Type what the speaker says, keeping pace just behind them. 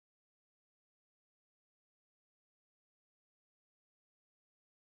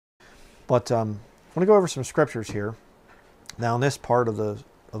But I'm going to go over some scriptures here. Now, in this part of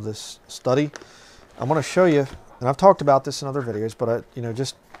this study, I'm going to show you, and I've talked about this in other videos, but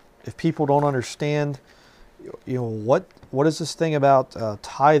just if people don't understand, what is this thing about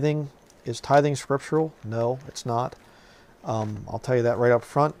tithing? Is tithing scriptural? No, it's not. I'll tell you that right up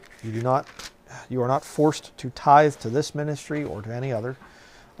front. You are not forced to tithe to this ministry or to any other.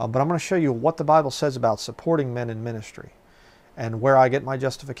 But I'm going to show you what the Bible says about supporting men in ministry and where I get my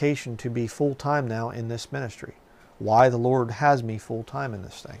justification to be full-time now in this ministry. Why the Lord has me full-time in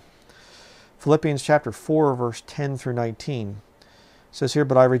this thing. Philippians chapter 4, verse 10 through 19 says here,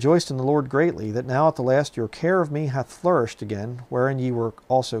 "But I rejoiced in the Lord greatly, that now at the last your care of me hath flourished again, wherein ye were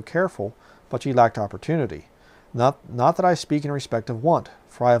also careful, but ye lacked opportunity. Not that I speak in respect of want,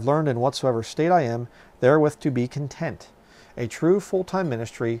 for I have learned in whatsoever state I am, therewith to be content." A true full-time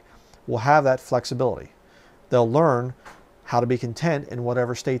ministry will have that flexibility. They'll learn how to be content in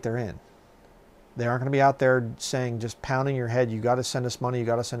whatever state they're in. They aren't going to be out there saying, just pounding your head, you got to send us money, you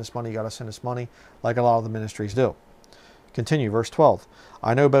got to send us money, you got to send us money, like a lot of the ministries do. Continue, verse 12.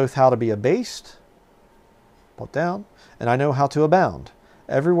 "I know both how to be abased," put down, "and I know how to abound.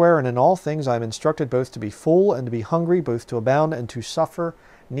 Everywhere and in all things I am instructed both to be full and to be hungry, both to abound and to suffer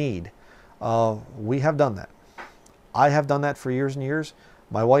need." We have done that. I have done that for years and years.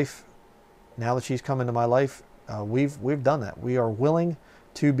 My wife, now that she's come into my life, we've done that. We are willing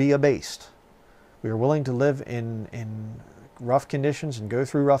to be abased. We are willing to live in rough conditions and go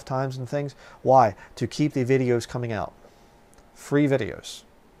through rough times and things. Why? To keep the videos coming out. Free videos.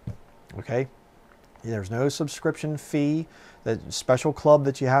 Okay? There's no subscription fee, that special club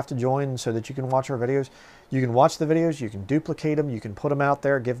that you have to join so that you can watch our videos. You can watch the videos, you can duplicate them, you can put them out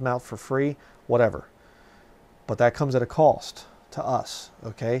there, give them out for free, whatever. But that comes at a cost to us,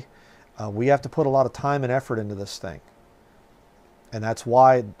 okay? We have to put a lot of time and effort into this thing. And that's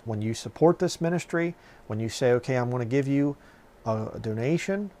why when you support this ministry, when you say, okay, I'm going to give you a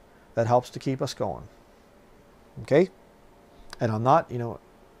donation, that helps to keep us going. Okay? And I'm not,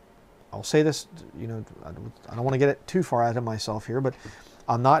 I'll say this, I don't want to get it too far out of myself here, but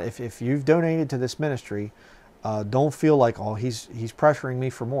I'm not, if you've donated to this ministry, don't feel like, oh, he's pressuring me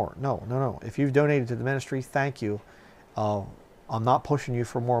for more. No. If you've donated to the ministry, thank you. I'm not pushing you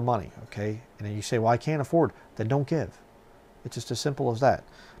for more money, okay? And then you say, well, I can't afford, then don't give. It's just as simple as that.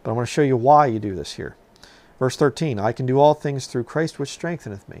 But I'm going to show you why you do this here. Verse 13, "I can do all things through Christ which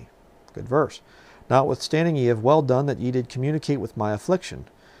strengtheneth me." Good verse. "Notwithstanding ye have well done that ye did communicate with my affliction.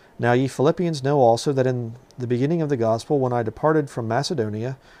 Now ye Philippians know also that in the beginning of the gospel, when I departed from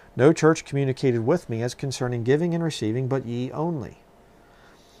Macedonia, no church communicated with me as concerning giving and receiving, but ye only.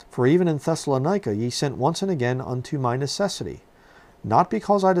 For even in Thessalonica ye sent once and again unto my necessity. Not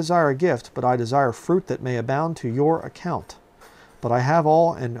because I desire a gift, but I desire fruit that may abound to your account. But I have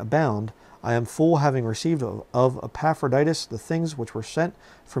all and abound. I am full, having received of Epaphroditus the things which were sent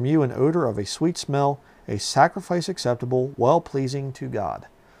from you, an odor of a sweet smell, a sacrifice acceptable, well-pleasing to God."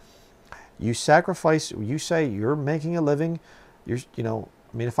 You sacrifice, you say you're making a living,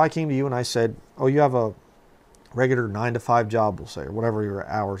 if I came to you and I said, oh, you have a regular 9-to-5 job, we'll say, or whatever your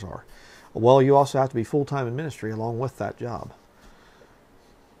hours are. Well, you also have to be full-time in ministry along with that job.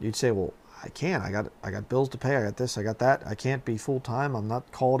 You'd say, well, I can't. I got bills to pay. I got this. I got that. I can't be full-time. I'm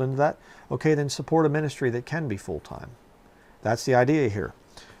not called into that. Okay, then support a ministry that can be full-time. That's the idea here.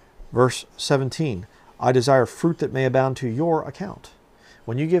 Verse 17, "I desire fruit that may abound to your account."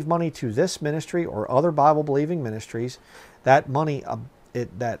 When you give money to this ministry or other Bible-believing ministries, that money,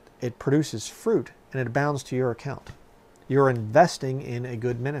 it produces fruit and it abounds to your account. You're investing in a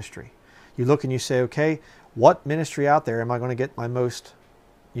good ministry. You look and you say, okay, what ministry out there am I going to get my most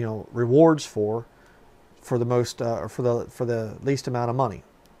rewards for the most for the least amount of money,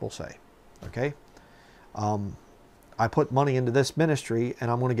 we'll say. Okay, I put money into this ministry and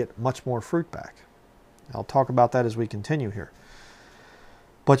I'm going to get much more fruit back. I'll talk about that as we continue here.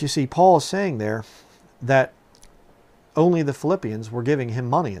 But you see, Paul is saying there that only the Philippians were giving him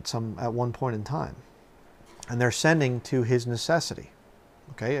money at one point in time, and they're sending to his necessity.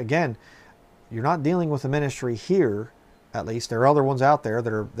 Okay, again, you're not dealing with a ministry here. At least there are other ones out there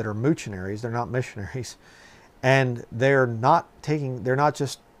that are missionaries. They're not missionaries, and they're not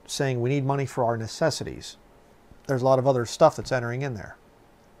just saying we need money for our necessities. There's a lot of other stuff that's entering in there.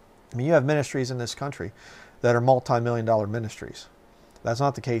 I mean, you have ministries in this country that are multi-million-dollar ministries. That's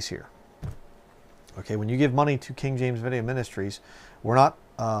not the case here. Okay, when you give money to King James Video Ministries, we're not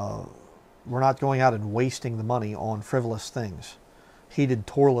going out and wasting the money on frivolous things, heated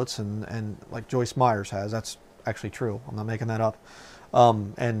toilets and like Joyce Myers has. That's actually true. I'm not making that up.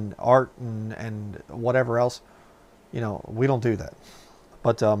 And art and whatever else. We don't do that.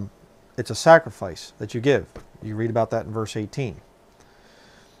 But it's a sacrifice that you give. You read about that in verse 18.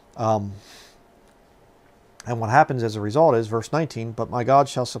 And what happens as a result is, verse 19, but my God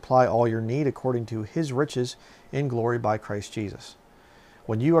shall supply all your need according to his riches in glory by Christ Jesus.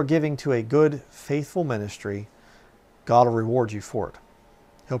 When you are giving to a good, faithful ministry, God will reward you for it.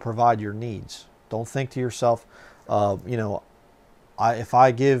 He'll provide your needs. Don't think to yourself, you know, if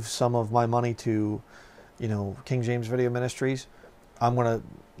I give some of my money to, you know, King James Video Ministries, I'm going to,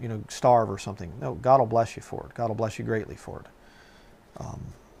 you know, starve or something. No, God will bless you for it. God will bless you greatly for it.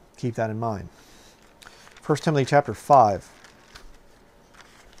 Keep that in mind. 1 Timothy chapter 5.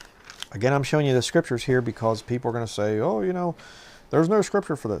 Again, I'm showing you the scriptures here because people are going to say, oh, you know, there's no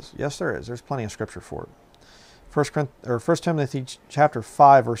scripture for this. Yes, there is. There's plenty of scripture for it. 1 Timothy chapter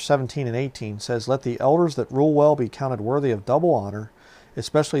 5, verse 17 and 18 says, let the elders that rule well be counted worthy of double honor,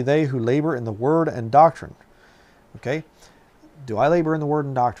 especially they who labor in the word and doctrine. Okay? Do I labor in the word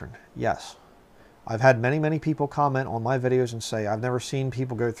and doctrine? Yes. I've had many, many people comment on my videos and say, I've never seen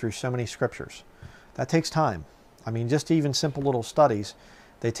people go through so many scriptures. That takes time. I mean, just even simple little studies,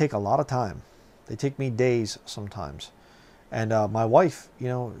 they take a lot of time. They take me days sometimes. And my wife, you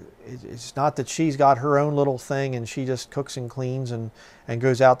know, it's not that she's got her own little thing and she just cooks and cleans and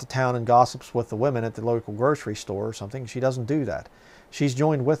goes out to town and gossips with the women at the local grocery store or something. She doesn't do that. She's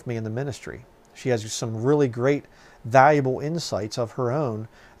joined with me in the ministry. She has some really great, valuable insights of her own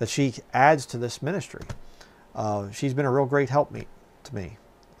that she adds to this ministry. She's been a real great helpmeet to me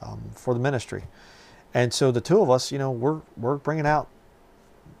for the ministry. And so the two of us, you know, we're bringing out,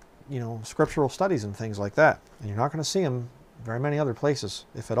 you know, scriptural studies and things like that. And you're not going to see them very many other places,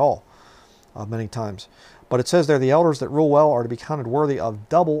 if at all, many times. But it says there, the elders that rule well are to be counted worthy of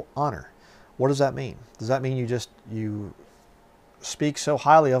double honor. What does that mean? Does that mean you speak so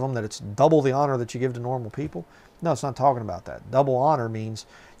highly of them that it's double the honor that you give to normal people? No, it's not talking about that. Double honor means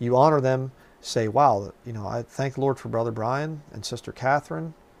you honor them, say, wow, you know, I thank the Lord for Brother Bryan and Sister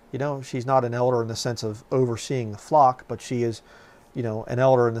Catherine. You know, she's not an elder in the sense of overseeing the flock, but she is, you know, an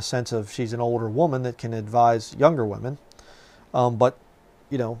elder in the sense of she's an older woman that can advise younger women. But,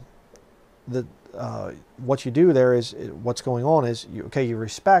 you know, what you do there is, what's going on is, you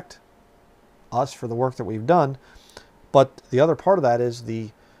respect us for the work that we've done, but the other part of that is the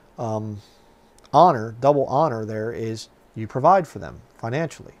honor, double honor there is you provide for them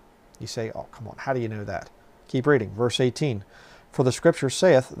financially. You say, oh, come on, how do you know that? Keep reading, verse 18. For the scripture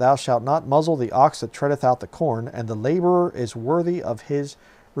saith, thou shalt not muzzle the ox that treadeth out the corn, and the laborer is worthy of his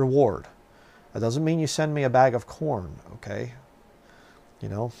reward. That doesn't mean you send me a bag of corn, okay? You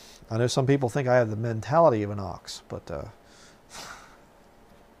know, I know some people think I have the mentality of an ox, but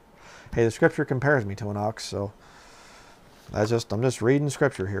hey, the scripture compares me to an ox, so I'm just reading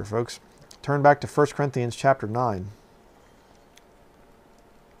scripture here, folks. Turn back to 1 Corinthians chapter 9.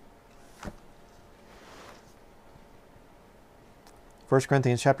 1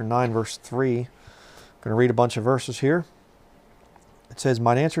 Corinthians chapter 9, verse 3. I'm going to read a bunch of verses here. It says,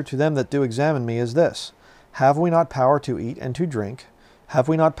 mine answer to them that do examine me is this, have we not power to eat and to drink? Have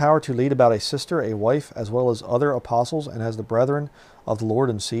we not power to lead about a sister, a wife, as well as other apostles, and as the brethren of the Lord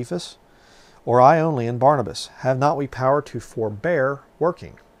and Cephas? Or I only and Barnabas? Have not we power to forbear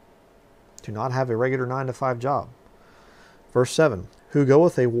working? To not have a regular 9-to-5 job. Verse 7, who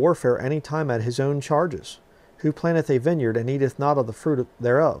goeth a warfare any time at his own charges? Who planteth a vineyard and eateth not of the fruit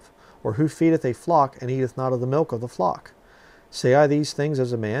thereof? Or who feedeth a flock and eateth not of the milk of the flock? Say I these things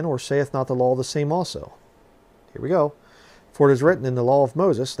as a man, or saith not the law the same also? Here we go. For it is written in the law of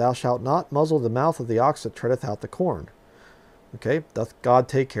Moses, thou shalt not muzzle the mouth of the ox that treadeth out the corn. Okay, doth God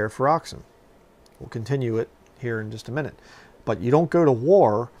take care for oxen? We'll continue it here in just a minute. But you don't go to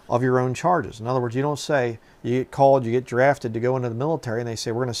war of your own charges. In other words, you don't say, you get called, you get drafted to go into the military, and they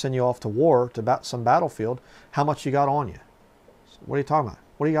say, we're going to send you off to war, to some battlefield. How much you got on you? What are you talking about?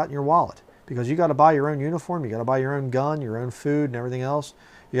 What do you got in your wallet? Because you got to buy your own uniform, you got to buy your own gun, your own food, and everything else.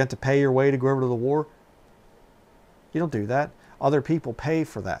 You have to pay your way to go over to the war. You don't do that. Other people pay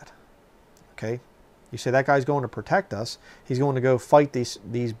for that. Okay? You say, that guy's going to protect us. He's going to go fight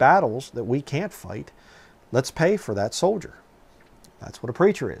these battles that we can't fight. Let's pay for that soldier. That's what a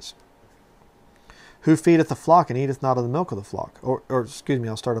preacher is. Who feedeth the flock and eateth not of the milk of the flock? Or excuse me,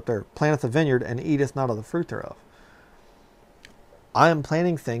 I'll start up there. Planteth a vineyard and eateth not of the fruit thereof. I am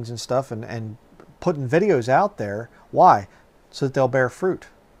planting things and stuff and putting videos out there. Why? So that they'll bear fruit.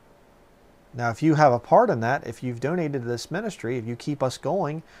 Now, if you have a part in that, if you've donated to this ministry, if you keep us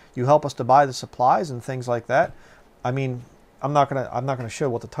going, you help us to buy the supplies and things like that. I mean, I'm not gonna show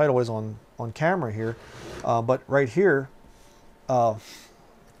what the title is on camera here, but right here, I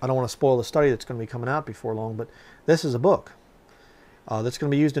don't want to spoil the study that's going to be coming out before long, but this is a book. that's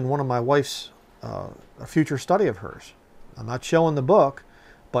going to be used in one of my wife's a future study of hers. I'm not showing the book,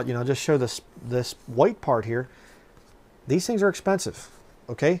 but just show this white part here. These things are expensive,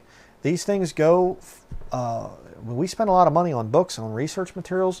 okay? These things go, when we spend a lot of money on books and on research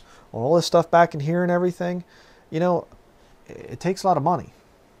materials, on all this stuff back in here and everything, it takes a lot of money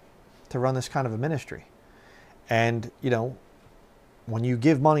to run this kind of a ministry. And, when you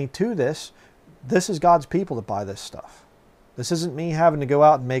give money to this is God's people that buy this stuff. This isn't me having to go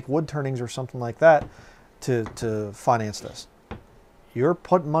out and make wood turnings or something like that to finance this. You're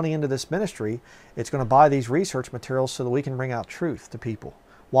putting money into this ministry. It's going to buy these research materials so that we can bring out truth to people.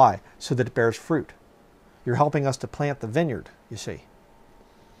 Why? So that it bears fruit. You're helping us to plant the vineyard, you see.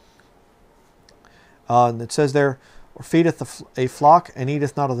 And it says there, or feedeth a flock and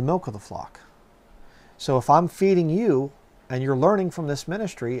eateth not of the milk of the flock. So if I'm feeding you and you're learning from this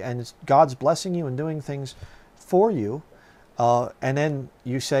ministry and God's blessing you and doing things for you, and then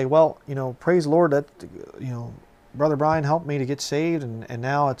you say, well, praise the Lord that, Brother Bryan helped me to get saved, and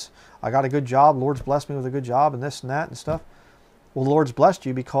now I got a good job. Lord's blessed me with a good job and this and that and stuff. Well, the Lord's blessed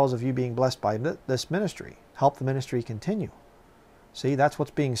you because of you being blessed by this ministry. Help the ministry continue. See, that's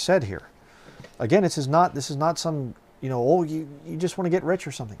what's being said here. Again, this is not some, oh, you just want to get rich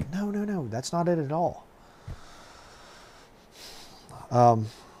or something. No, that's not it at all.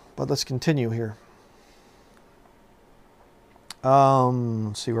 But let's continue here.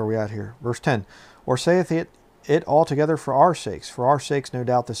 Let's see where we're at here. Verse 10. Or saith it altogether for our sakes. For our sakes, no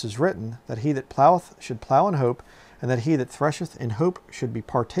doubt this is written, that he that ploweth should plow in hope, and that he that thresheth in hope should be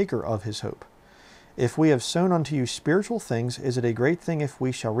partaker of his hope. If we have sown unto you spiritual things, is it a great thing if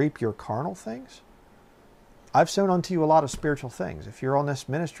we shall reap your carnal things? I've sown unto you a lot of spiritual things. If you're on this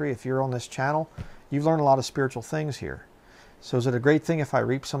ministry, if you're on this channel, you've learned a lot of spiritual things here. So is it a great thing if I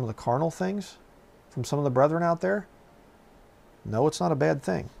reap some of the carnal things from some of the brethren out there? No, it's not a bad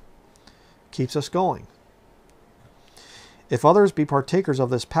thing. Keeps us going. If others be partakers of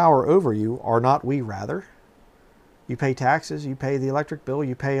this power over you, are not we rather? You pay taxes, you pay the electric bill,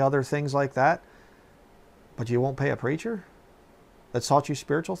 you pay other things like that, but you won't pay a preacher that taught you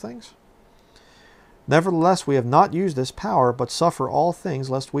spiritual things? Nevertheless, we have not used this power, but suffer all things,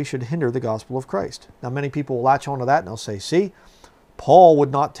 lest we should hinder the gospel of Christ. Now, many people will latch onto that and they'll say, see, Paul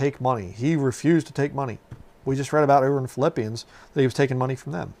would not take money. He refused to take money. We just read about over in Philippians that he was taking money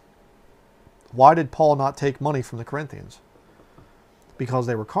from them. Why did Paul not take money from the Corinthians? Because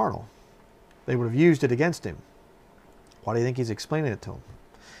they were carnal. They would have used it against him. Why do you think he's explaining it to them?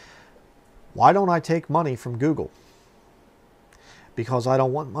 Why don't I take money from Google? Because I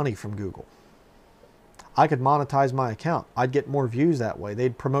don't want money from Google. I could monetize my account. I'd get more views that way.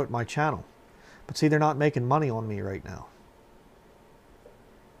 They'd promote my channel. But see, they're not making money on me right now.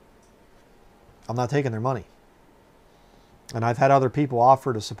 I'm not taking their money. And I've had other people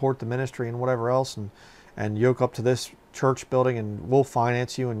offer to support the ministry and whatever else and yoke up to this church building and we'll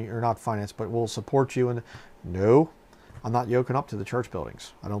finance you, and you're not finance, but we'll support you. And no, I'm not yoking up to the church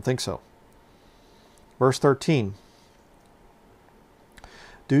buildings. I don't think so. Verse 13.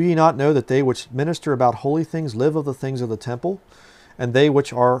 Do ye not know that they which minister about holy things live of the things of the temple, and they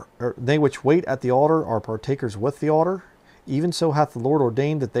which wait at the altar are partakers with the altar? Even so hath the Lord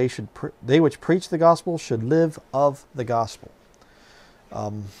ordained that they which preach the gospel should live of the gospel.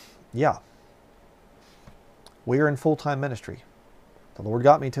 Yeah. We are in full-time ministry. The Lord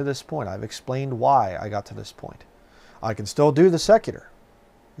got me to this point. I've explained why I got to this point. I can still do the secular.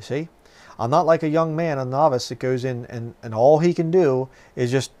 You see? I'm not like a young man, a novice that goes in and all he can do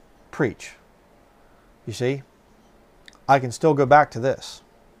is just preach. You see? I can still go back to this.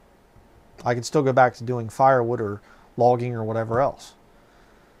 I can still go back to doing firewood or logging or whatever else.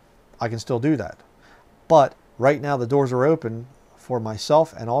 I can still do that. But right now the doors are open for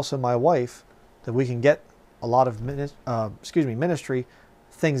myself and also my wife that we can get a lot of ministry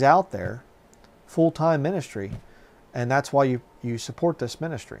things out there, full-time ministry, and that's why you support this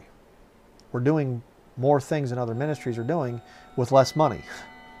ministry. We're doing more things than other ministries are doing with less money,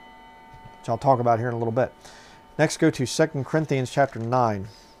 which I'll talk about here in a little bit. Next, go to 2 Corinthians chapter 9.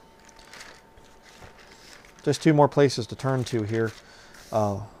 Just two more places to turn to here.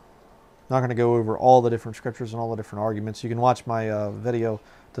 Not going to go over all the different scriptures and all the different arguments. You can watch my video,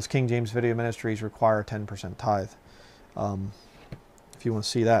 Does King James Video Ministries Require a 10% Tithe? If you want to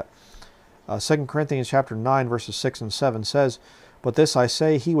see that. 2 Corinthians chapter 9 verses 6 and 7 says, But this I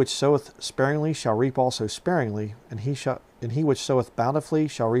say, he which soweth sparingly shall reap also sparingly, and he which soweth bountifully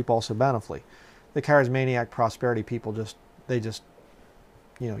shall reap also bountifully. The charismaniac prosperity people just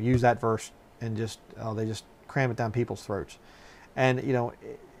use that verse and they just cram it down people's throats. And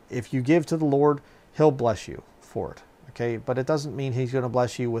if you give to the Lord, He'll bless you for it. Okay, but it doesn't mean he's going to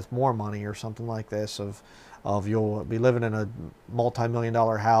bless you with more money or something like this, of you'll be living in a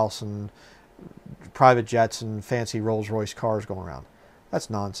multi-million-dollar house and private jets and fancy Rolls-Royce cars going around. That's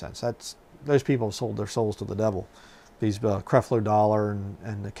nonsense. Those people have sold their souls to the devil. These Creflo Dollar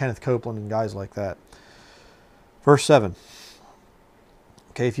and Kenneth Copeland and guys like that. Verse 7.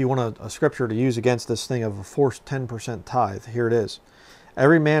 Okay, if you want a scripture to use against this thing of a forced 10% tithe, here it is.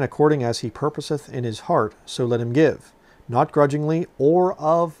 Every man according as he purposeth in his heart, so let him give, not grudgingly or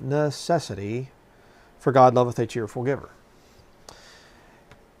of necessity, for God loveth a cheerful giver.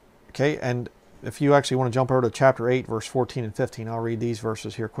 Okay, and if you actually want to jump over to chapter 8, verse 14 and 15, I'll read these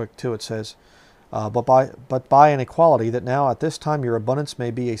verses here quick too. It says, but by an equality, that now at this time your abundance may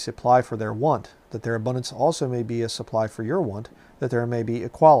be a supply for their want, that their abundance also may be a supply for your want, that there may be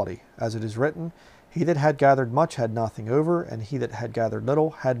equality. As it is written, he that had gathered much had nothing over, and he that had gathered little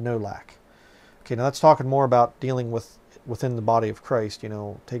had no lack. Okay, now that's talking more about dealing within the body of Christ,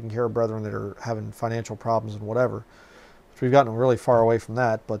 taking care of brethren that are having financial problems and whatever. So we've gotten really far away from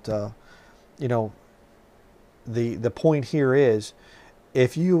that, but the point here is,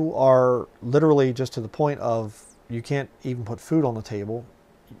 if you are literally just to the point of you can't even put food on the table,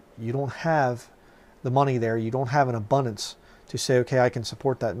 you don't have the money there, you don't have an abundance to say, okay, I can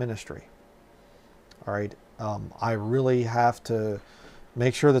support that ministry. All right, I really have to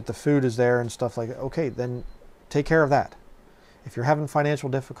make sure that the food is there and stuff like that. Okay, then take care of that. If you're having financial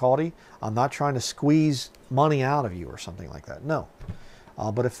difficulty, I'm not trying to squeeze money out of you or something like that. No.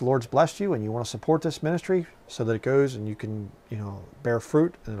 But if the Lord's blessed you and you want to support this ministry so that it goes and you can, bear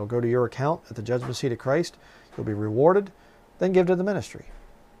fruit and it'll go to your account at the judgment seat of Christ, you'll be rewarded, then give to the ministry.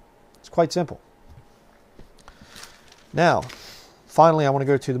 It's quite simple. Now, finally, I want to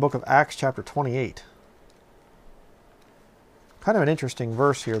go to the book of Acts chapter 28. Kind of an interesting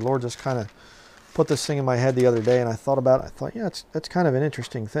verse here. The Lord just kind of put this thing in my head the other day, and I thought about it. I thought, yeah, that's kind of an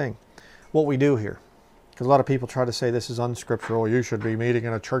interesting thing, what we do here. Because a lot of people try to say this is unscriptural. You should be meeting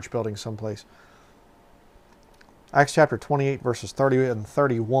in a church building someplace. Acts chapter 28, verses 30 and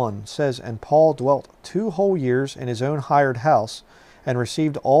 31 says, And Paul dwelt 2 whole years in his own hired house, and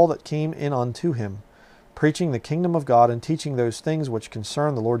received all that came in unto him, preaching the kingdom of God, and teaching those things which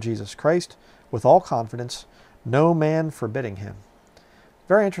concern the Lord Jesus Christ, with all confidence, no man forbidding him.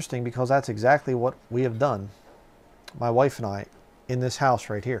 Very interesting, because that's exactly what we have done, my wife and I, in this house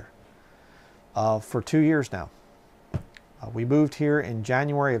right here, for 2 years now. We moved here in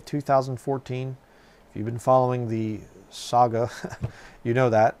January of 2014. If you've been following the saga, you know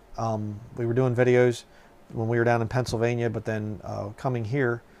that. We were doing videos when we were down in Pennsylvania, but then coming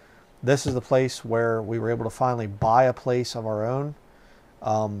here, this is the place where we were able to finally buy a place of our own.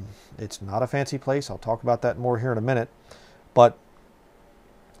 It's not a fancy place. I'll talk about that more here in a minute.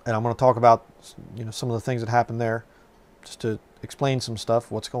 And I'm going to talk about some of the things that happened there, just to explain some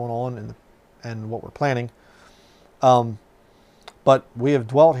stuff, what's going on and what we're planning. But we have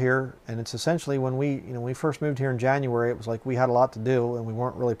dwelt here, and it's essentially when we first moved here in January, it was like we had a lot to do, and we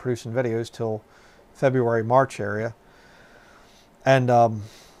weren't really producing videos till February, March area. And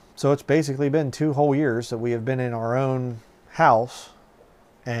so it's basically been 2 whole years that we have been in our own house,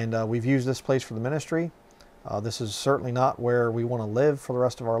 and we've used this place for the ministry. This is certainly not where we want to live for the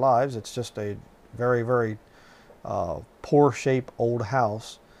rest of our lives. It's just a very, very poor shape old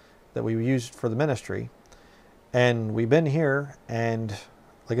house that we used for the ministry. And we've been here, and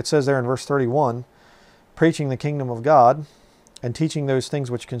like it says there in verse 31, preaching the kingdom of God and teaching those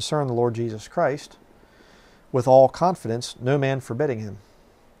things which concern the Lord Jesus Christ, with all confidence, no man forbidding him.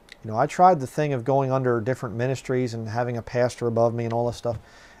 I tried the thing of going under different ministries and having a pastor above me and all this stuff.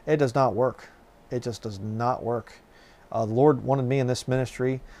 It does not work. It just does not work. The Lord wanted me in this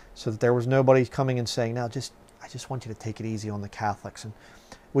ministry so that there was nobody coming and saying, now I just want you to take it easy on the Catholics. And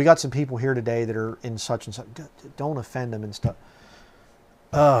we got some people here today that are in such and such. Don't offend them and stuff.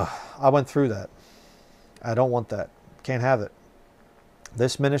 I went through that. I don't want that. Can't have it.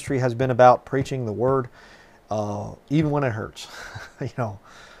 This ministry has been about preaching the word, even when it hurts. We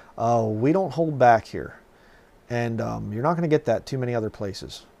don't hold back here. And you're not going to get that too many other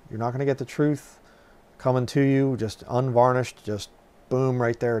places. You're not going to get the truth coming to you, just unvarnished, just boom,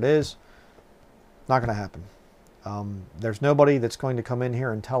 right there it is. Not going to happen. There's nobody that's going to come in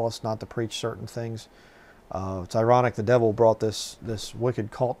here and tell us not to preach certain things. It's ironic the devil brought this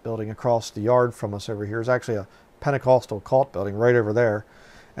wicked cult building across the yard from us over here. It's actually a Pentecostal cult building right over there.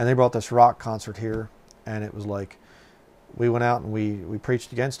 And they brought this rock concert here, and it was like, we went out and we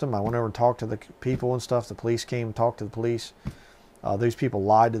preached against them. I went over and talked to the people and stuff. The police came and talked to the police. Those people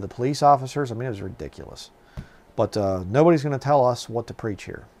lied to the police officers. I mean, it was ridiculous. But nobody's going to tell us what to preach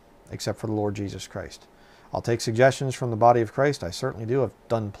here, except for the Lord Jesus Christ. I'll take suggestions from the body of Christ. I certainly do. I've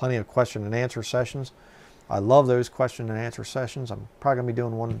done plenty of question and answer sessions. I love those question and answer sessions. I'm probably going to be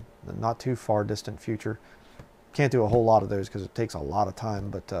doing one in the not too far distant future. Can't do a whole lot of those because it takes a lot of time.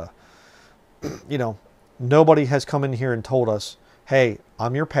 But, you know, nobody has come in here and told us, hey,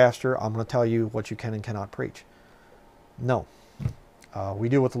 I'm your pastor. I'm going to tell you what you can and cannot preach. No. We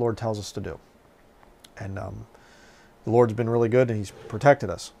do what the Lord tells us to do. And the Lord's been really good and He's protected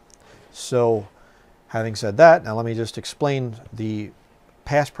us. So, having said that, now let me just explain the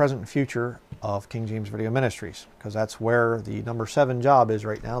past, present, and future of King James Video Ministries, because that's where the number 7 job is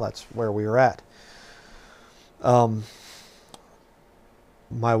right now. That's where we are at.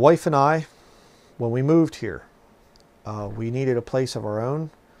 My wife and I, when we moved here, we needed a place of our own.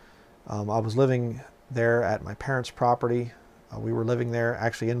 I was living there at my parents' property. We were living there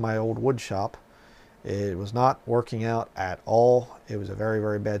actually in my old wood shop. It was not working out at all. It was a very,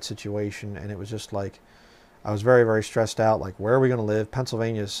 very bad situation, and it was just like, I was very, very stressed out. Like, where are we going to live?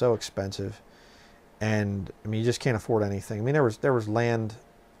 Pennsylvania is so expensive, and I mean, you just can't afford anything. I mean, there was land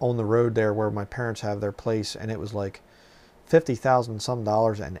on the road there where my parents have their place, and it was like $50,000 some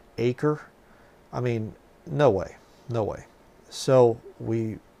an acre. I mean, no way, no way. So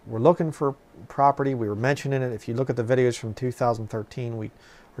we were looking for property. We were mentioning it. If you look at the videos from 2013, we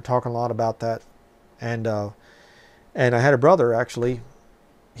were talking a lot about that. And I had a brother actually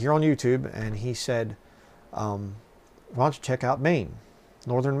here on YouTube, and he said, why don't you check out Maine,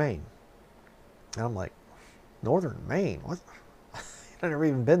 northern Maine? And I'm like, northern Maine? What? I've never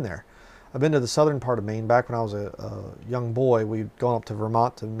even been there. I've been to the southern part of Maine. Back when I was a young boy, we'd gone up to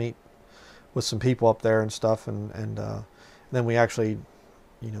Vermont to meet with some people up there and stuff, and then we actually,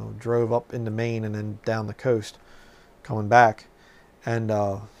 you know, drove up into Maine and then down the coast coming back. And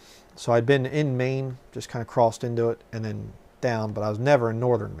so I'd been in Maine, just kind of crossed into it and then down, but I was never in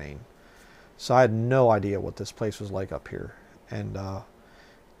northern Maine. So I had no idea what this place was like up here. And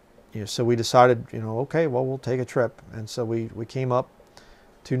you know, so we decided, you know, okay, well, we'll take a trip. And so we came up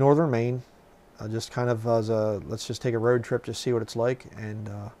to northern Maine, just kind of as a, let's just take a road trip, just see what it's like. And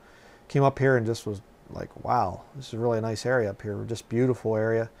came up here and just was like, wow, this is really a nice area up here, just beautiful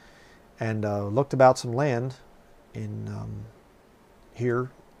area. And looked about some land in here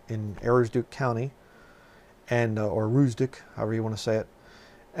in Aroostook County, and or Aroostook, however you want to say it.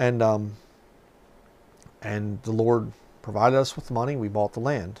 And the Lord provided us with money. We bought the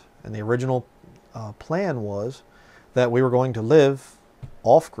land. And the original plan was that we were going to live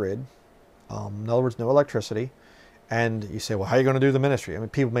off-grid, in other words, no electricity. And you say, well, how are you going to do the ministry? I mean,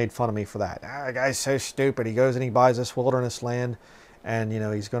 people made fun of me for that. Ah, the guy's so stupid. He goes and he buys this wilderness land, and, you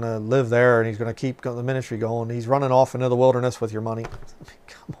know, he's going to live there, and he's going to keep the ministry going. He's running off into the wilderness with your money.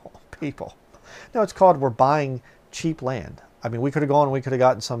 Come on, people. No, it's called, we're buying cheap land. I mean, we could have gone and we could have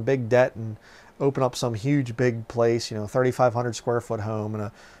gotten some big debt and open up some huge big place, you know, 3,500 square foot home and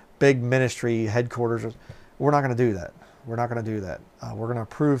a big ministry headquarters. We're not going to do that. We're not going to do that. We're going to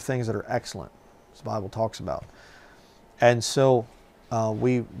approve things that are excellent, as the Bible talks about. And so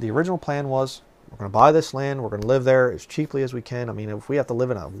the original plan was, we're going to buy this land. We're going to live there as cheaply as we can. I mean, if we have to live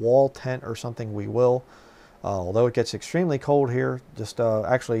in a wall tent or something, we will. Although it gets extremely cold here. Just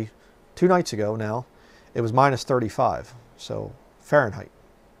actually 2 nights ago now, it was minus 35. So Fahrenheit,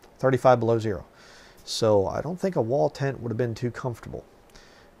 35 below zero. So I don't think a wall tent would have been too comfortable.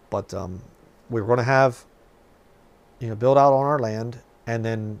 But we were going to have, you know, build out on our land and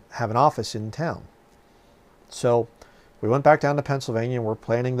then have an office in town. So we went back down to Pennsylvania, and we're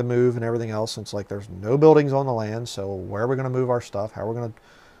planning the move and everything else. And it's like, there's no buildings on the land, so where are we going to move our stuff? How are we going to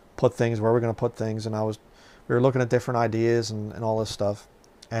put things? Where are we going to put things? And we were looking at different ideas and all this stuff.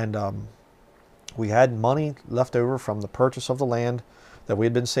 And we had money left over from the purchase of the land that we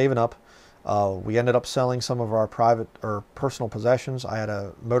had been saving up. We ended up selling some of our private or personal possessions. I had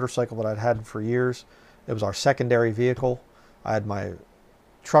a motorcycle that I'd had for years. It was our secondary vehicle. I had my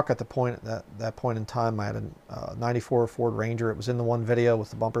truck at the point that point in time. I had a 94 Ford Ranger. It was in the one video with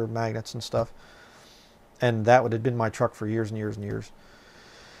the bumper magnets and stuff. And that would have been my truck for years and years and years.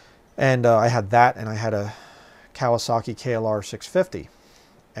 And I had that, and I had a Kawasaki KLR 650.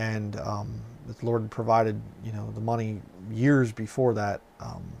 And the Lord provided, you know, the money years before that,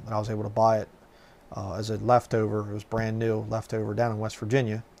 and I was able to buy it as a leftover. It was brand new, leftover down in West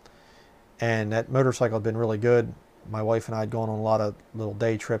Virginia. And that motorcycle had been really good. My wife and I had gone on a lot of little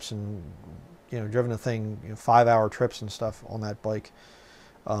day trips and, you know, driven a thing, you know, 5-hour trips and stuff on that bike.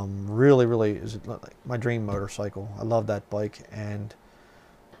 Really, really is my dream motorcycle. I love that bike. And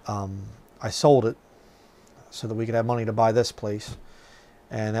I sold it so that we could have money to buy this place.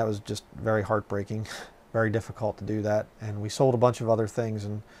 And that was just very heartbreaking, very difficult to do that. And we sold a bunch of other things,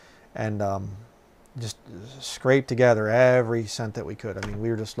 and just scraped together every cent that we could. I mean, we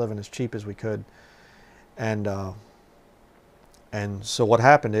were just living as cheap as we could. And so what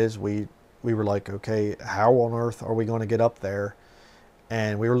happened is we were like, okay, how on earth are we going to get up there?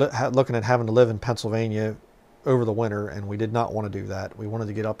 And we were looking at having to live in Pennsylvania over the winter, and we did not want to do that. We wanted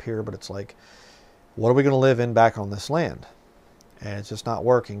to get up here, but it's like, what are we going to live in back on this land? And it's just not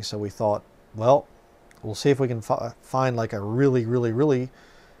working. So we thought, well, we'll see if we can find like a really, really, really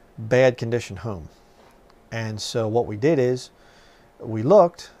bad condition home. And so what we did is we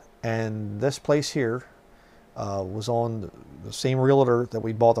looked, and this place here was on the same realtor that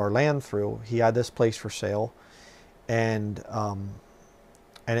we bought our land through. He had this place for sale, and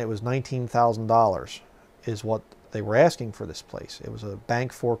it was $19,000 is what they were asking for this place. It was a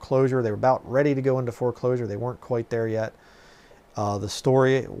bank foreclosure. They were about ready to go into foreclosure. They weren't quite there yet. The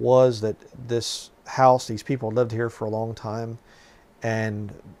story was that this house, these people lived here for a long time,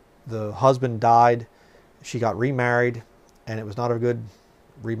 and the husband died. She got remarried, and it was not a good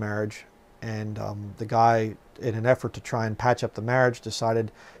remarriage. And the guy, in an effort to try and patch up the marriage,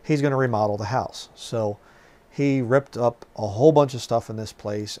 decided he's going to remodel the house. So he ripped up a whole bunch of stuff in this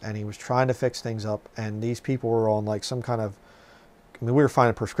place, and he was trying to fix things up. And these people were on like some kind of, I mean, we were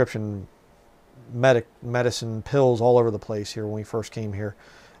finding prescription medicine pills all over the place here when we first came here.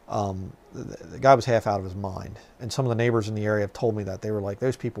 The guy was half out of his mind. And some of the neighbors in the area have told me that. They were like,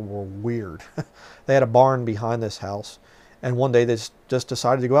 those people were weird. They had a barn behind this house, and one day they just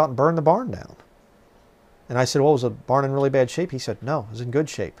decided to go out and burn the barn down. And I said, well, was the barn in really bad shape? He said, no, it was in good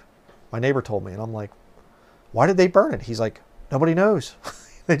shape. My neighbor told me. And I'm like, why did they burn it? He's like, nobody knows.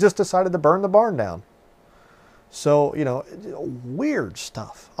 They just decided to burn the barn down. So, you know, weird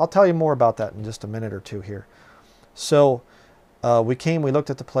stuff. I'll tell you more about that in just a minute or two here. So we looked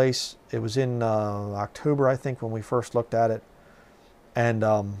at the place. It was in October, I think, when we first looked at it. And,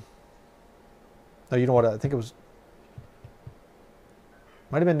 no, you know what? I think it was,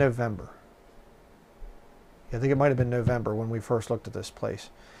 might have been November. I think it might have been November when we first looked at this place.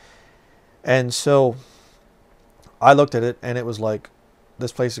 And so I looked at it, and it was like,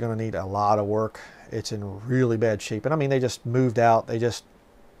 this place is going to need a lot of work. It's in really bad shape. And I mean, they just moved out. They just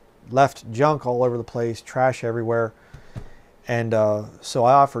left junk all over the place, trash everywhere. And so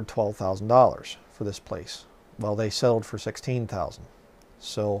I offered $12,000 for this place. Well, they settled for $16,000.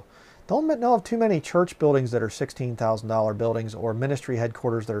 So don't know of too many church buildings that are $16,000 buildings, or ministry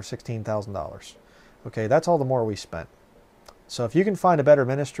headquarters that are $16,000. Okay, that's all the more we spent. So if you can find a better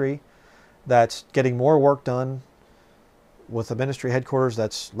ministry that's getting more work done with a ministry headquarters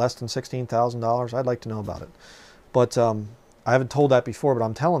that's less than $16,000, I'd like to know about it. But I haven't told that before, but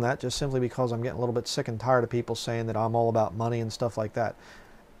I'm telling that just simply because I'm getting a little bit sick and tired of people saying that I'm all about money and stuff like that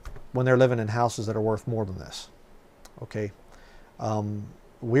when they're living in houses that are worth more than this. Okay,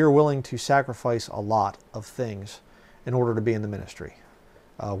 we're willing to sacrifice a lot of things in order to be in the ministry.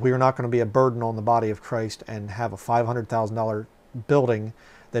 We are not going to be a burden on the body of Christ and have a $500,000 building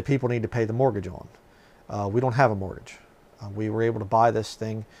that people need to pay the mortgage on. We don't have a mortgage. We were able to buy this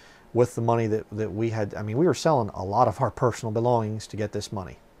thing with the money that we had. I mean, we were selling a lot of our personal belongings to get this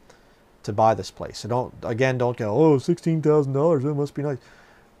money to buy this place. So don't go, oh, $16,000, that must be nice.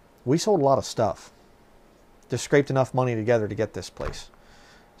 We sold a lot of stuff. Just scraped enough money together to get this place.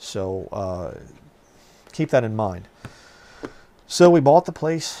 So keep that in mind. So we bought the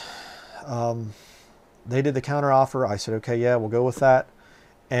place. They did the counter offer. I said, okay, yeah, we'll go with that.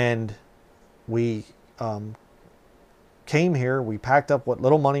 And we came here. We packed up what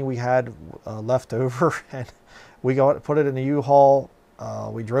little money we had left over, and we put it in the U-Haul.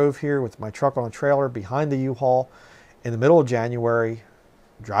 We drove here with my truck on a trailer behind the U-Haul in the middle of January,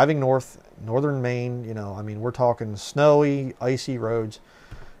 driving northern Maine. You know, I mean, we're talking snowy, icy roads,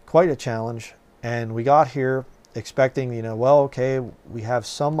 quite a challenge. And we got here expecting, you know, well, okay, we have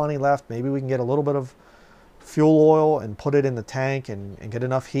some money left. Maybe we can get a little bit of fuel oil and put it in the tank and get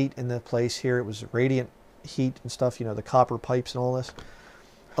enough heat in the place here. It was radiant heat and stuff, you know, the copper pipes and all this.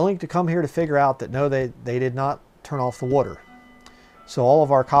 Only to come here to figure out that no, they did not turn off the water. So all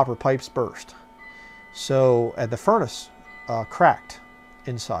of our copper pipes burst. So the furnace cracked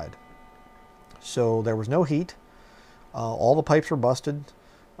inside. So there was no heat. All the pipes were busted.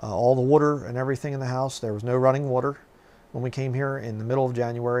 All the water and everything in the house, there was no running water when we came here in the middle of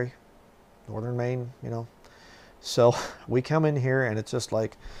January, northern Maine, you know. So we come in here and it's just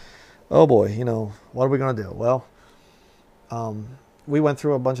like, oh boy, you know, what are we going to do? Well, we went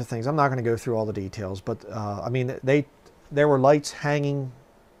through a bunch of things. I'm not going to go through all the details, but I mean, there were lights hanging,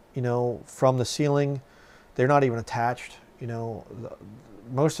 you know, from the ceiling. They're not even attached, you know.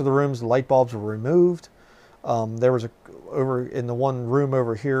 Most of the rooms, the light bulbs were removed. There was over in the one room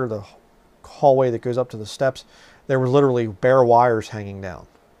over here, the hallway that goes up to the steps, there were literally bare wires hanging down.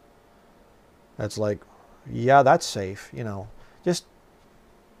 That's like, yeah, that's safe, you know. Just,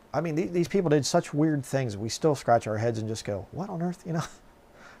 I mean, these people did such weird things. We still scratch our heads and just go, what on earth, you know?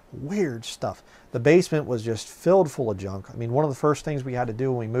 Weird stuff. The basement was just filled full of junk. I mean, one of the first things we had to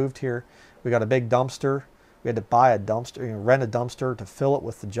do when we moved here, we got a big dumpster. We had to buy a dumpster, you know, rent a dumpster to fill it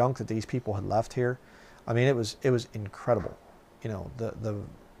with the junk that these people had left here. I mean, it was incredible. You know, the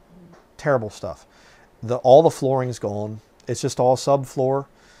terrible stuff. All the flooring's gone. It's just all subfloor.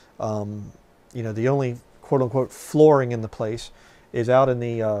 You know, the only quote unquote flooring in the place is out in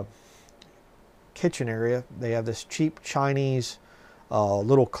the kitchen area. They have this cheap Chinese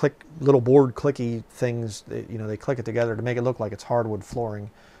little board clicky things that, you know, they click it together to make it look like it's hardwood flooring.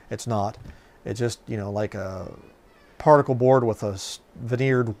 It's not. It's just, you know, like a particle board with a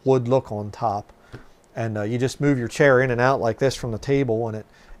veneered wood look on top. And you just move your chair in and out like this from the table, and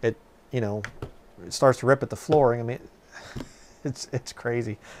it you know, it starts to rip at the flooring. I mean, it's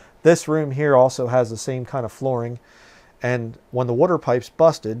crazy. This room here also has the same kind of flooring, and when the water pipes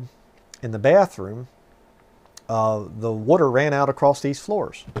busted in the bathroom, the water ran out across these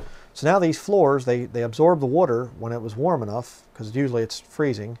floors. So now these floors, they absorb the water when it was warm enough, because usually it's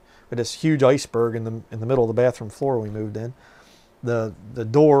freezing. But this huge iceberg in the middle of the bathroom floor we moved in, the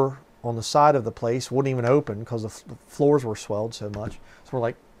door on the side of the place wouldn't even open because the floors were swelled so much. So we're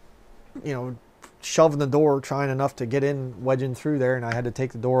like, you know, shoving the door, trying enough to get in, wedging through there, and I had to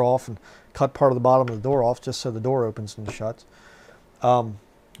take the door off and cut part of the bottom of the door off just so the door opens and shuts.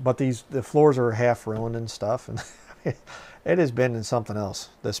 But the floors are half ruined and stuff, and it has been something else,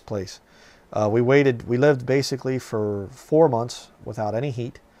 this place. We lived basically for 4 months without any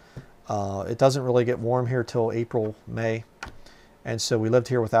heat. It doesn't really get warm here till April, May. And so we lived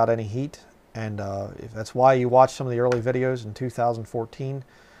here without any heat. And that's why you watch some of the early videos in 2014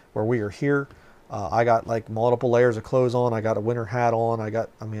 where we are here. I got like multiple layers of clothes on. I got a winter hat on.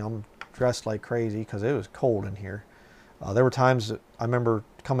 I mean, I'm dressed like crazy because it was cold in here. There were times that I remember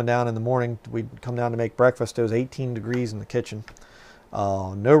coming down in the morning. We'd come down to make breakfast. It was 18 degrees in the kitchen.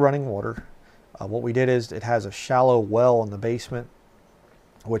 No running water. What we did is it has a shallow well in the basement,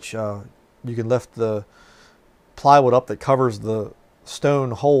 which you can lift the plywood up that covers the stone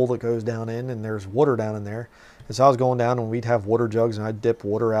hole that goes down in, and there's water down in there. And so I was going down and we'd have water jugs and I'd dip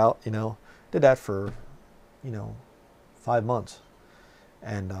water out, you know. Did that for, you know, 5 months.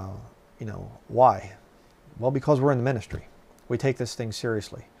 And, you know, why? Well, because we're in the ministry. We take this thing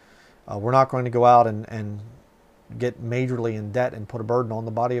seriously. We're not going to go out and get majorly in debt and put a burden on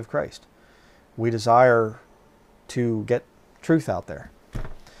the body of Christ. We desire to get truth out there.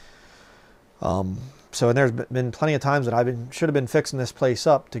 So, and there's been plenty of times that should have been fixing this place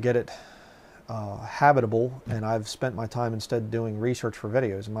up to get it habitable, and I've spent my time instead doing research for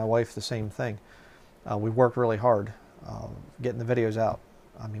videos, and my wife the same thing. We've worked really hard getting the videos out.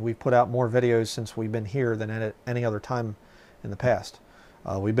 I mean, we've put out more videos since we've been here than at any other time in the past.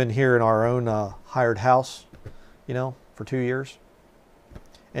 We've been here in our own hired house, you know, for 2 years.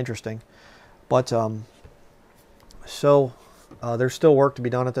 Interesting. But there's still work to be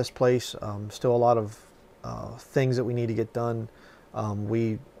done at this place. Still a lot of things that we need to get done.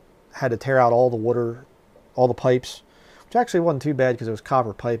 We had to tear out all the water, all the pipes, which actually wasn't too bad because it was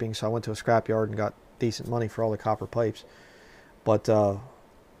copper piping. So I went to a scrapyard and got decent money for all the copper pipes. But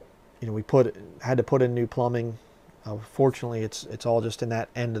you know, we had to put in new plumbing. Fortunately, it's all just in that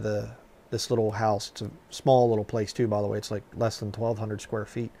end of this little house. It's a small little place too, by the way. It's like less than 1,200 square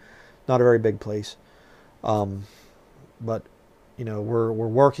feet. Not a very big place. But you know, we're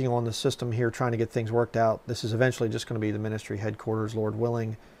working on the system here, trying to get things worked out. This is eventually just going to be the ministry headquarters, Lord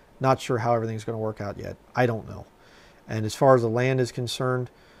willing. Not sure how everything's going to work out yet. I don't know. And as far as the land is concerned,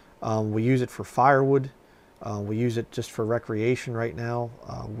 we use it for firewood. We use it just for recreation right now.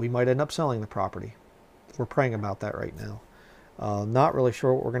 We might end up selling the property. We're praying about that right now. Not really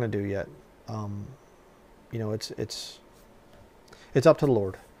sure what we're going to do yet. You know, it's up to the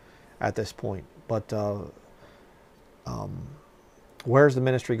Lord at this point. But where's the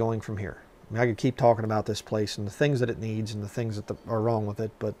ministry going from here? I mean, I could keep talking about this place and the things that it needs and the things that are wrong with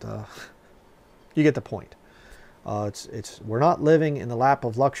it, but you get the point. We're not living in the lap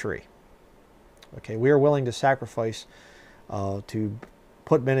of luxury. Okay, we are willing to sacrifice to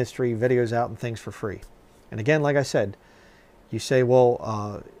put ministry videos out and things for free. And again, like I said, you say,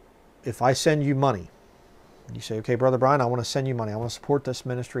 well, if I send you money, you say, okay, Brother Bryan, I want to send you money. I want to support this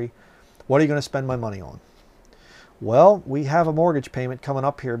ministry. What are you going to spend my money on? Well, we have a mortgage payment coming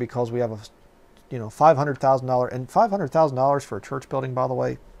up here because we have a, you know, $500,000, and $500,000 for a church building, by the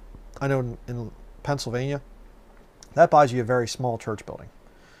way, I know in Pennsylvania, that buys you a very small church building.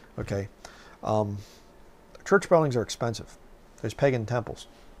 Okay, Church buildings are expensive. There's pagan temples.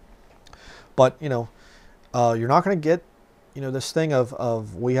 But, you know, you're not going to get, you know, this thing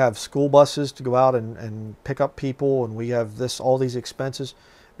of we have school buses to go out and pick up people, and we have all these expenses.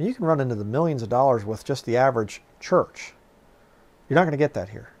 I mean, you can run into the millions of dollars with just the average church. You're not going to get that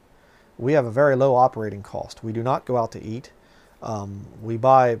here. We have a very low operating cost. We do not go out to eat. We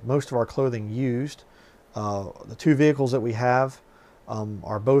buy most of our clothing used. The two vehicles that we have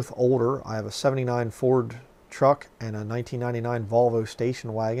are both older. I have a 79 Ford truck and a 1999 Volvo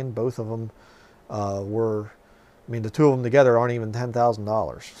station wagon. Both of them I mean, the two of them together aren't even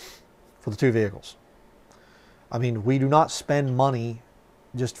 $10,000 for the two vehicles. I mean, we do not spend money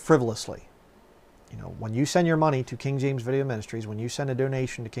just frivolously. You know, when you send your money to King James Video Ministries, when you send a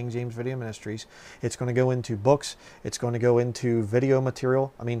donation to King James Video Ministries, it's going to go into books, it's going to go into video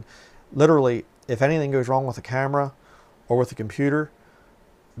material. I mean, literally, if anything goes wrong with the camera or with the computer,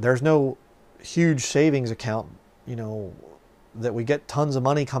 there's no huge savings account, you know, that we get tons of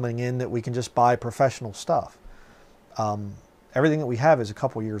money coming in that we can just buy professional stuff. Everything that we have is a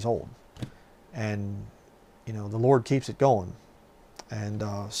couple years old, and you know, the Lord keeps it going. And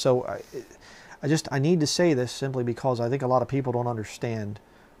so I need to say this simply because I think a lot of people don't understand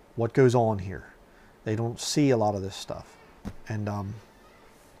what goes on here. They don't see a lot of this stuff. And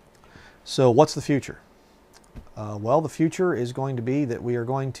so what's the future? Well, the future is going to be that we are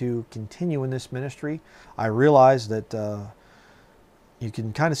going to continue in this ministry. I realize that you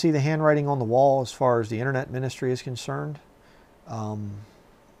can kind of see the handwriting on the wall as far as the internet ministry is concerned.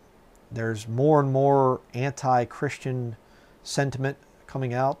 There's more and more anti-Christian sentiment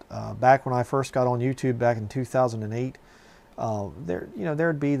coming out. Back when I first got on YouTube back in 2008,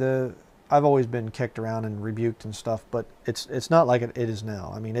 there'd be I've always been kicked around and rebuked and stuff, but it's not like it is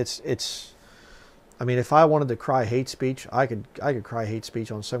now. I mean, I mean, if I wanted to cry hate speech, I could cry hate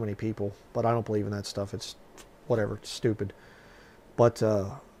speech on so many people, but I don't believe in that stuff. It's whatever, it's stupid. But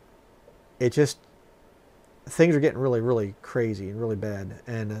things are getting really, really crazy and really bad.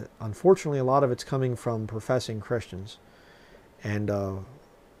 And unfortunately, a lot of it's coming from professing Christians. And to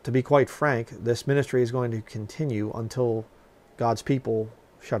be quite frank, this ministry is going to continue until God's people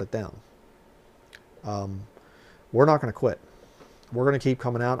shut it down. We're not going to quit. We're going to keep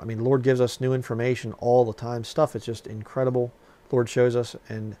coming out. I mean, the Lord gives us new information all the time. Stuff is just incredible. The Lord shows us,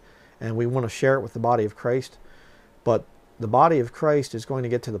 and we want to share it with the body of Christ. But the body of Christ is going to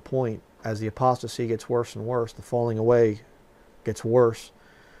get to the point, as the apostasy gets worse and worse, the falling away gets worse,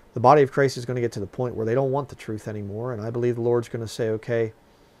 the body of Christ is going to get to the point where they don't want the truth anymore. And I believe the Lord's going to say, okay,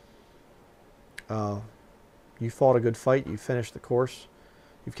 you fought a good fight, you finished the course,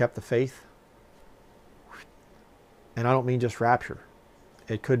 you've kept the faith. And I don't mean just rapture.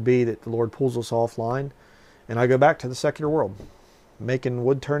 It could be that the Lord pulls us offline and I go back to the secular world, making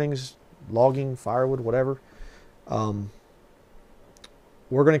wood turnings, logging, firewood, whatever. We're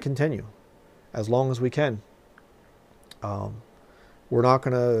going to continue as long as we can. We're not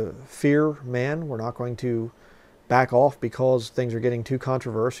going to fear man. We're not going to back off because things are getting too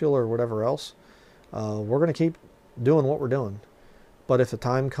controversial or whatever else. We're going to keep doing what we're doing. But if the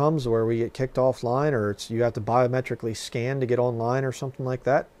time comes where we get kicked offline, or you have to biometrically scan to get online or something like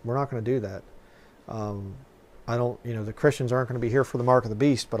that, we're not going to do that. The Christians aren't going to be here for the mark of the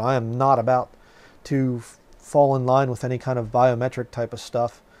beast, but I am not about to fall in line with any kind of biometric type of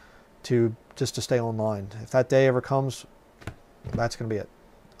stuff just to stay online. If that day ever comes, that's going to be it.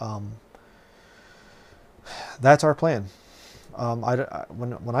 That's our plan.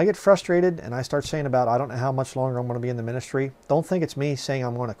 When I get frustrated and I start saying about I don't know how much longer I'm going to be in the ministry, don't think it's me saying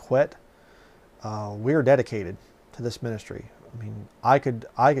I'm going to quit. We are dedicated to this ministry. I mean, I could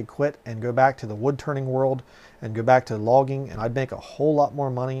quit and go back to the wood turning world and go back to logging, and I'd make a whole lot more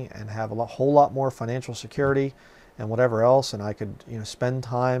money and have a whole lot more financial security and whatever else, and I could spend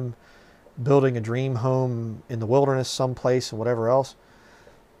time building a dream home in the wilderness someplace and whatever else.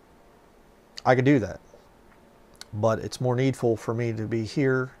 I could do that. But it's more needful for me to be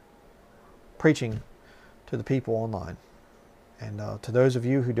here preaching to the people online. And to those of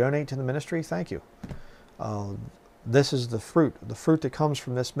you who donate to the ministry, thank you. This is the fruit. The fruit that comes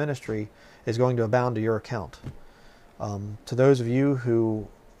from this ministry is going to abound to your account. To those of you who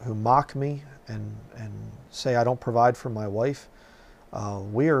mock me and say I don't provide for my wife,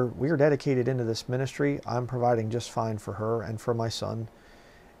 we are dedicated into this ministry. I'm providing just fine for her and for my son.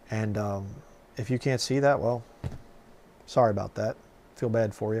 And if you can't see that, well, sorry about that. Feel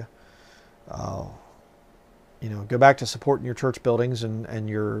bad for you. Go back to supporting your church buildings and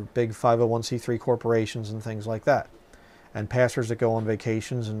your big 501c3 corporations and things like that, and pastors that go on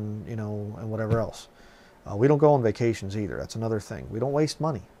vacations and whatever else. We don't go on vacations either. That's another thing. We don't waste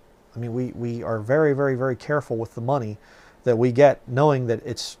money. I mean, we are very, very, very careful with the money that we get, knowing that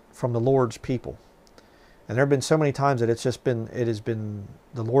it's from the Lord's people. And there have been so many times that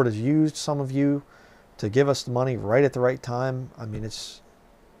the Lord has used some of you to give us the money right at the right time. I mean, it's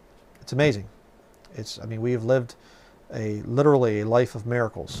amazing. I mean, we have lived literally a life of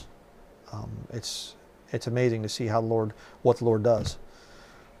miracles. It's amazing to see what the Lord does.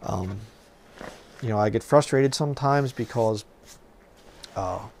 You know, I get frustrated sometimes because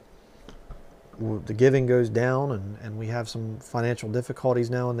the giving goes down, and we have some financial difficulties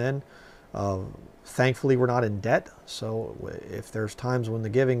now and then. Thankfully, we're not in debt, so if there's times when the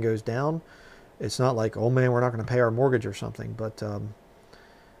giving goes down, it's not like, oh man, we're not going to pay our mortgage or something. But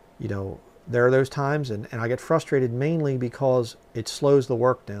you know, there are those times, and I get frustrated mainly because it slows the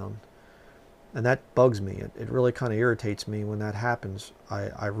work down, and that bugs me. It really kind of irritates me when that happens.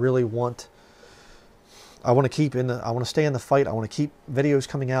 I really want. I want to stay in the fight. I want to keep videos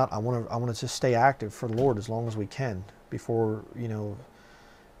coming out. I want to just stay active for the Lord as long as we can before, you know,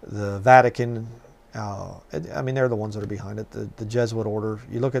 the Vatican. I mean, they're the ones that are behind it. The Jesuit order.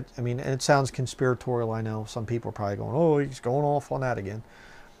 You look at. I mean, and it sounds conspiratorial. I know some people are probably going, "Oh, he's going off on that again."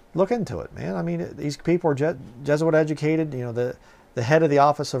 Look into it, man. I mean, these people are Jesuit educated. You know, the head of the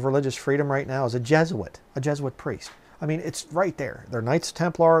Office of Religious Freedom right now is a Jesuit priest. I mean, it's right there. They're Knights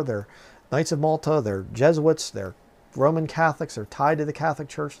Templar. They're Knights of Malta. They're Jesuits. They're Roman Catholics. They're tied to the Catholic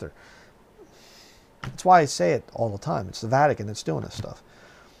Church. That's why I say it all the time. It's the Vatican that's doing this stuff.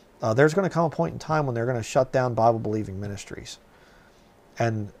 There's going to come a point in time when they're going to shut down Bible-believing ministries.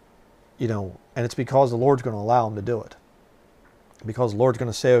 And, you know, and it's because the Lord's going to allow them to do it. Because the Lord's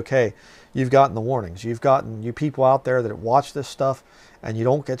going to say, okay, you've gotten the warnings. You've gotten you people out there that watch this stuff and you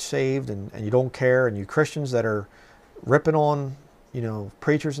don't get saved and you don't care. And you Christians that are ripping on, you know,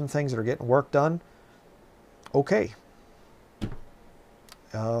 preachers and things that are getting work done. Okay.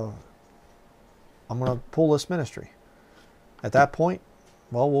 I'm going to pull this ministry. At that point,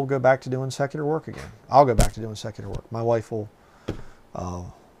 well, we'll go back to doing secular work again. I'll go back to doing secular work. My wife will,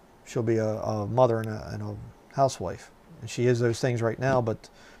 she'll be a mother and a housewife. And she is those things right now, but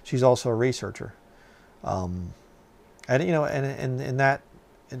she's also a researcher. And, you know,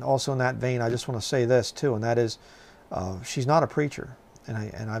 and also in that vein, I just want to say this too, and that is, she's not a preacher.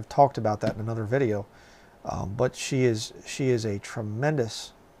 And I've talked about that in another video. But she is a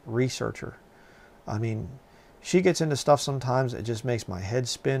tremendous researcher. I mean, she gets into stuff sometimes, it just makes my head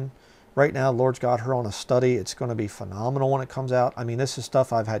spin. Right now, the Lord's got her on a study. It's going to be phenomenal when it comes out. I mean, this is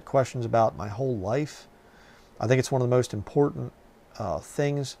stuff I've had questions about my whole life. I think it's one of the most important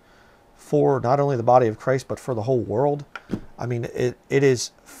things for not only the body of Christ, but for the whole world. I mean, it is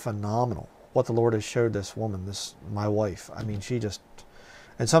phenomenal what the Lord has showed this woman, my wife. I mean,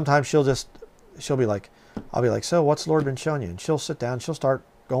 and sometimes she'll be like, I'll be like, so what's the Lord been showing you? And she'll sit down, she'll start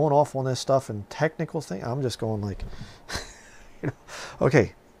going off on this stuff and technical thing. I'm just going like, you know,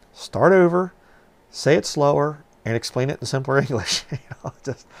 okay, start over, say it slower, and explain it in simpler English. You know,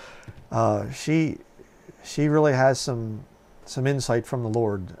 just she really has some insight from the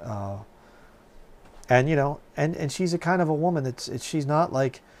Lord, and you know, and she's a kind of a woman that's she's not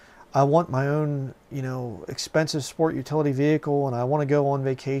like, I want my own, you know, expensive sport utility vehicle and I want to go on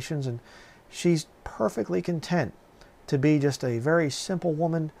vacations, and she's perfectly content to be just a very simple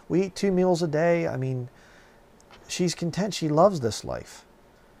woman. We eat 2 meals a day. I mean, she's content. She loves this life,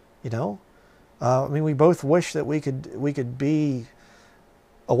 you know. I mean, we both wish that we could be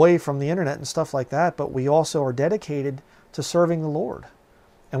away from the internet and stuff like that, but we also are dedicated to serving the Lord.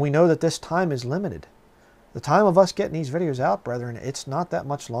 And we know that this time is limited. The time of us getting these videos out, brethren, it's not that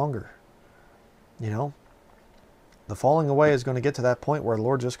much longer. You know, the falling away is going to get to that point where the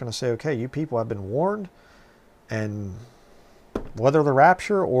Lord's just going to say, okay, you people have been warned, and whether the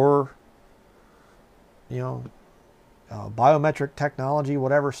rapture or, you know, biometric technology,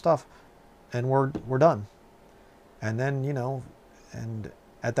 whatever stuff, and we're done. And then, you know, and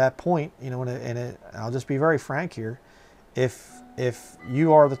at that point, you know, and I'll just be very frank here, if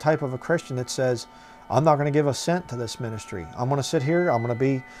you are the type of a Christian that says, I'm not going to give a cent to this ministry, I'm going to sit here, I'm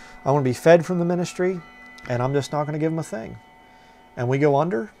going to be fed from the ministry, and I'm just not going to give them a thing, and we go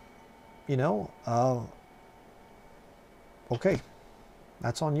under, you know, okay,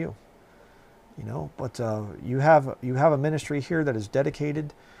 that's on you. You know, but you have a ministry here that is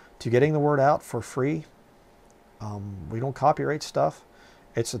dedicated to getting the word out for free. We don't copyright stuff.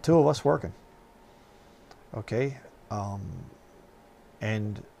 It's the two of us working. Okay,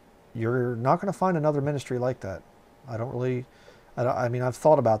 and you're not going to find another ministry like that. I mean, I've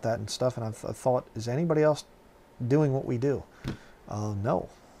thought about that and stuff, and I've thought, is anybody else doing what we do? No,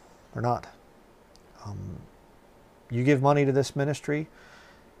 they're not. You give money to this ministry,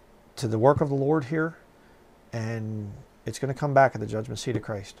 to the work of the Lord here, and it's going to come back at the judgment seat of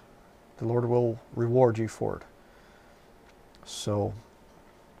Christ. The Lord will reward you for it. So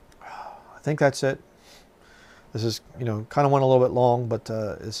I think that's it. This is, kind of went a little bit long, but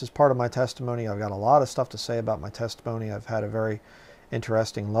this is part of my testimony. I've got a lot of stuff to say about my testimony. I've had a very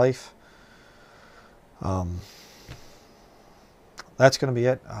interesting life. That's going to be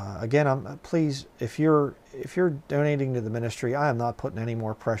it. Again, please, if you're donating to the ministry, I am not putting any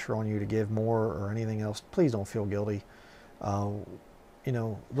more pressure on you to give more or anything else. Please don't feel guilty. The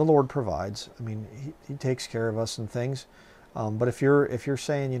Lord provides. I mean, He takes care of us and things. But if you're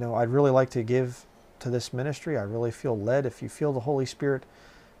saying, I'd really like to give to this ministry, I really feel led. If you feel the Holy Spirit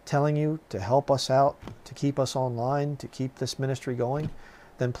telling you to help us out, to keep us online, to keep this ministry going,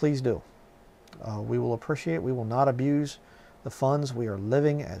 then please do. We will appreciate. We will not abuse the funds. We are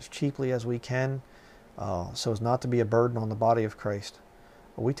living as cheaply as we can, so as not to be a burden on the body of Christ.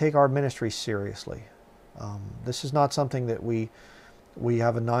 But we take our ministry seriously. This is not something that we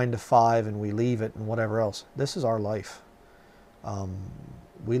have a 9 to 5 and we leave it and whatever else. This is our life.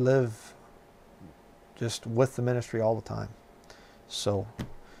 We live just with the ministry all the time. So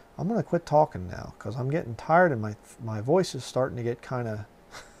I'm going to quit talking now because I'm getting tired and my voice is starting to get kind of,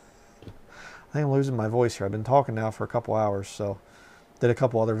 I think I'm losing my voice here. I've been talking now for a couple hours, so did a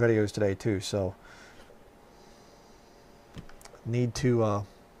couple other videos today too, so need to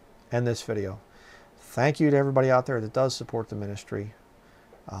end this video. Thank you to everybody out there that does support the ministry.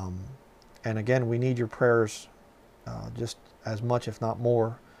 And again, we need your prayers just as much, if not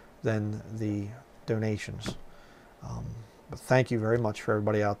more, than the donations. But thank you very much for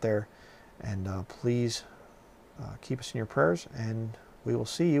everybody out there, and please keep us in your prayers, and we will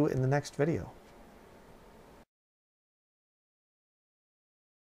see you in the next video.